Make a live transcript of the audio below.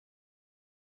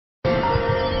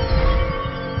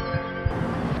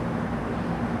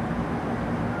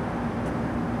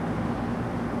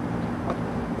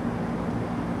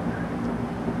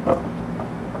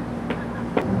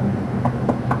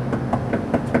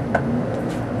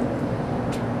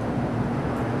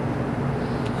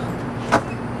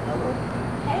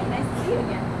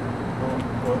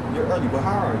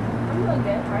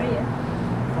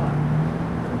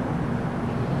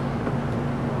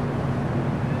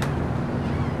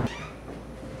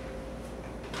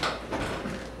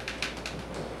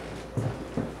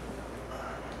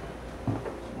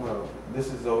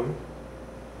is Zoe.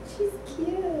 She's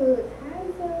cute. Hi,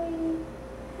 Zoe.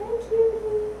 Hi,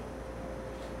 cutie.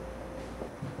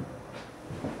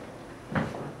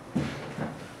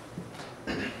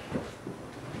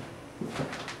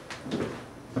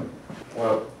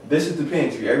 Well, this is the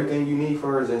pantry. Everything you need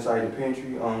for her is inside the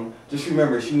pantry. Just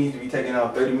remember, she needs to be taken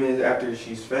out 30 minutes after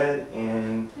she's fed,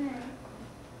 and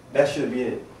that should be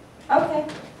it. Okay,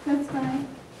 that's fine.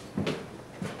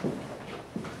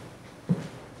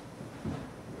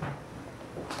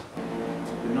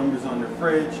 The number's on the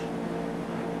fridge.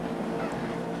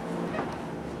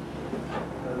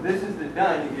 This is the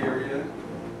dining area.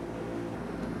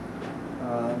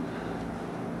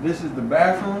 This is the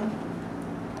bathroom.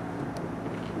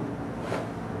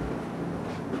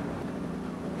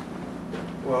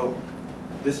 Well,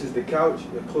 this is the couch.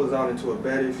 It pulls out into a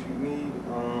bed if you need.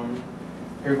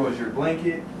 Here goes your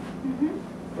blanket.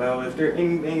 Well, if there's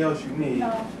anything else you need.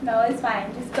 No, it's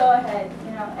fine. Just go ahead.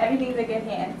 You know, everything's in good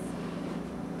hands.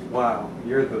 Wow,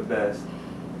 you're the best.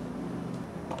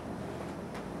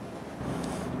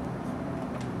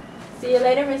 See you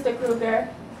later, Mr. Kruger.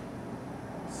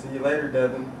 See you later,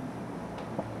 Devin.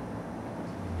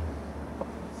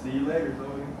 See you later, Zoe.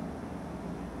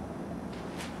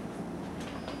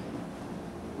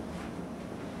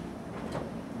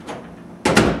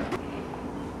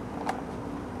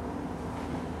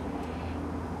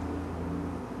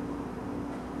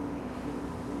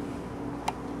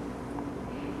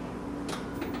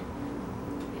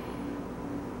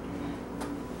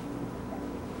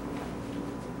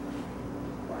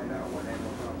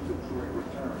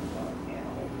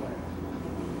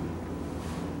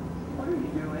 What are you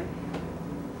doing?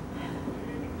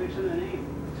 Fixing the name.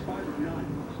 It's 5 or 9.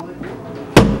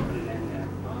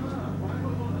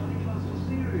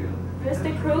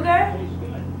 Mr. Kruger? Tastes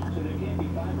good. So there can't be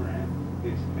 5 around.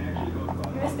 It's actually going to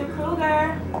cost. Mr. Kruger?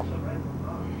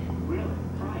 Really?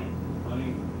 Try it. Honey,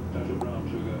 touch of brown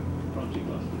sugar, crunchy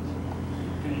clusters.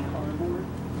 Any cardboard?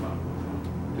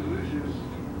 Delicious.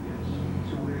 Yes.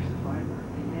 So where's the fiber?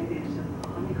 Maybe it's some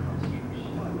honey clusters.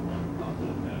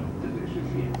 No. Delicious,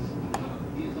 yes.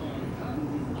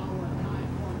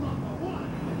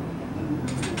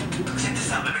 Check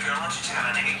this out, baby girl. Why don't you check out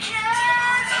a nigga?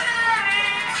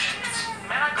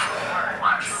 Man, I go to work.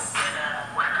 Watch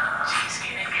when she's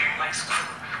getting here, like school.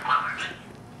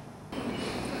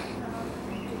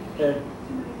 Hey,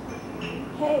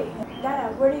 Hey, Dada,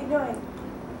 what are you doing?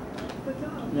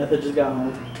 nothing, just got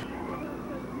home.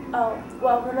 Oh,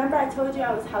 well, remember I told you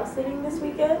I was house sitting this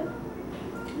weekend?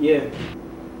 Yeah.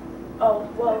 Oh,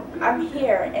 well, I'm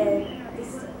here, and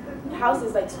this house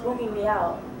is like spooking me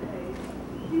out.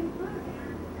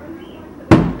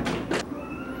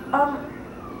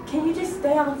 Can you just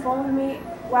stay on the phone with me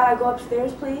while I go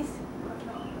upstairs, please?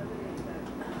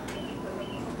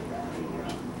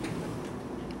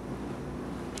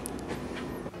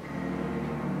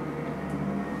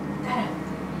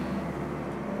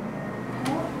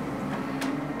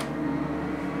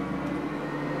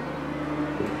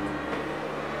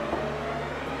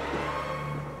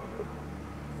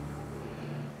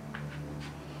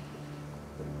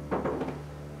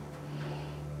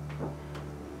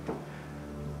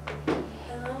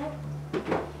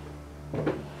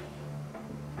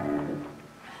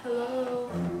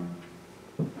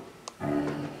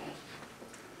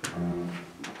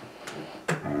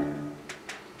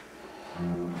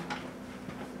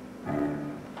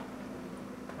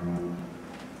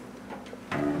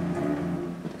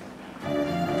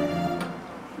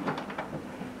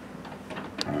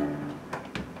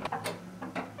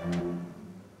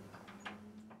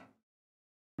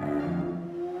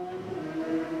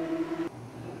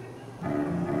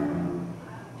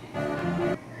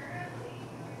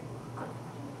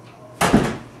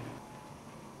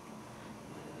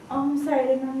 Oh, I'm sorry, I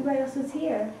didn't know anybody else was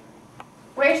here.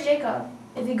 Where's Jacob?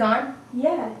 Is he gone?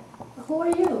 Yeah. Who are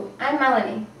you? I'm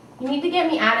Melanie. You need to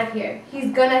get me out of here.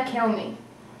 He's gonna kill me.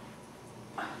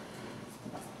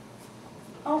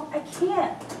 Oh, I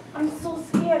can't. I'm so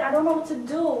scared. I don't know what to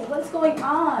do. What's going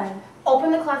on?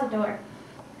 Open the closet door.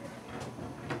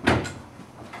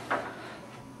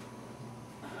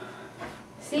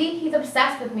 See, he's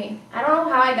obsessed with me. I don't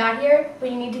know how I got here, but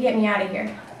you need to get me out of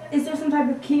here. Is there some type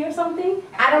of key or something?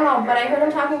 I don't know, but I heard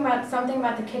him talking about something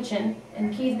about the kitchen,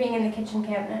 and keys being in the kitchen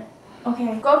cabinet.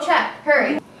 Okay. Go check.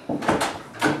 Hurry.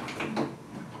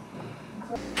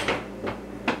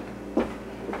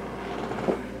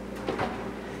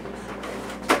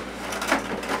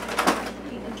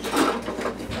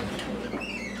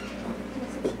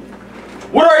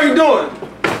 What are you doing?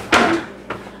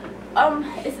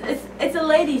 It's a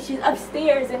lady. She's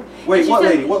upstairs and Wait, she what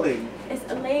said- lady? What lady? It's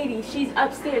a lady. She's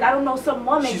upstairs. I don't know, some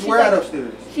woman. She's where at like,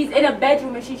 upstairs? She's in a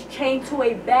bedroom and she's chained to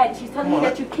a bed. She's telling me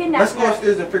that you kidnapped Let's her. go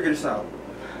upstairs and figure this out.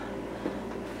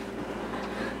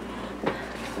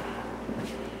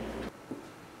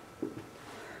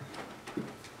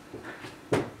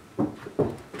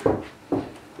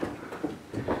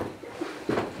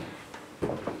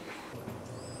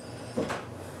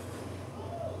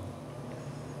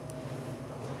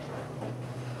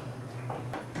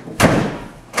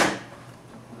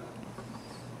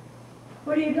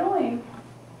 What are you doing?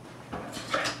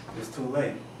 It's too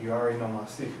late. You already know my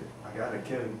secret. I gotta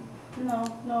kill you. No,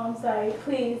 I'm sorry.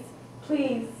 Please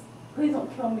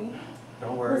don't kill me.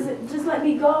 Don't worry. Listen, just let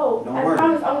me go. Don't I worry.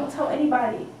 promise I won't tell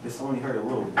anybody. This only hurt a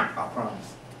little bit. I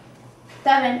promise.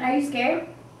 Devin, are you scared?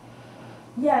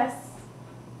 Yes.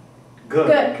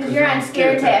 Good. Because you're on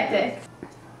scare tactics.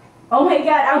 Oh my god,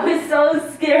 I was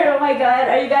so scared. Oh my god,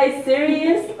 are you guys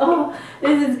serious? Oh,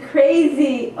 this is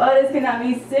crazy. Oh, this cannot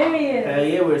be serious. Hell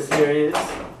yeah, we're serious.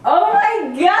 Oh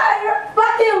my god, you're a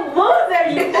fucking loser,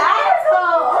 you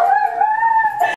asshole. Oh